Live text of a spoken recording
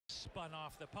spun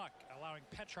off the puck, allowing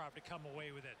Petrov to come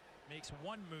away with it. Makes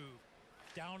one move.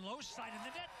 Down low, side in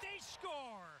the net, they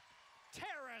score!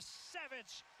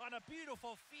 Tarasevic on a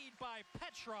beautiful feed by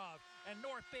Petrov, and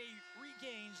North Bay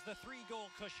regains the 3-goal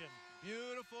cushion.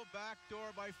 Beautiful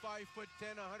backdoor by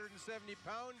 5'10",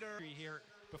 170-pounder. Here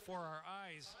before our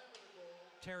eyes.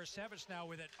 Tarasevic now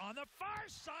with it on the far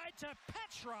side to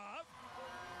Petrov.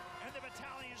 And the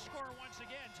Battalion score once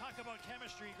again. Talk about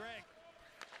chemistry, Greg.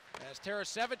 As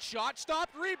Tarasevic shot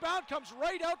stopped, rebound comes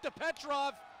right out to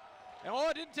Petrov. And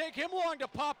it didn't take him long to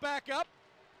pop back up.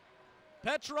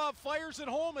 Petrov fires it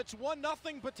home. It's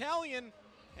 1-0 Battalion,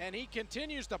 and he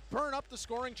continues to burn up the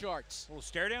scoring charts. A little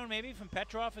stare down maybe from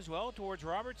Petrov as well towards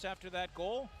Roberts after that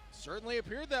goal. Certainly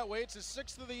appeared that way. It's his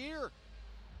 6th of the year.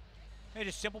 Hey,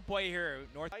 just simple play here.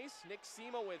 North. Nice, Nick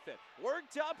Sema with it.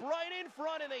 Worked up right in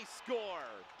front, and they score.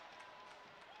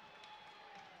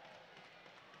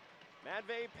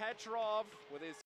 Matvey Petrov with his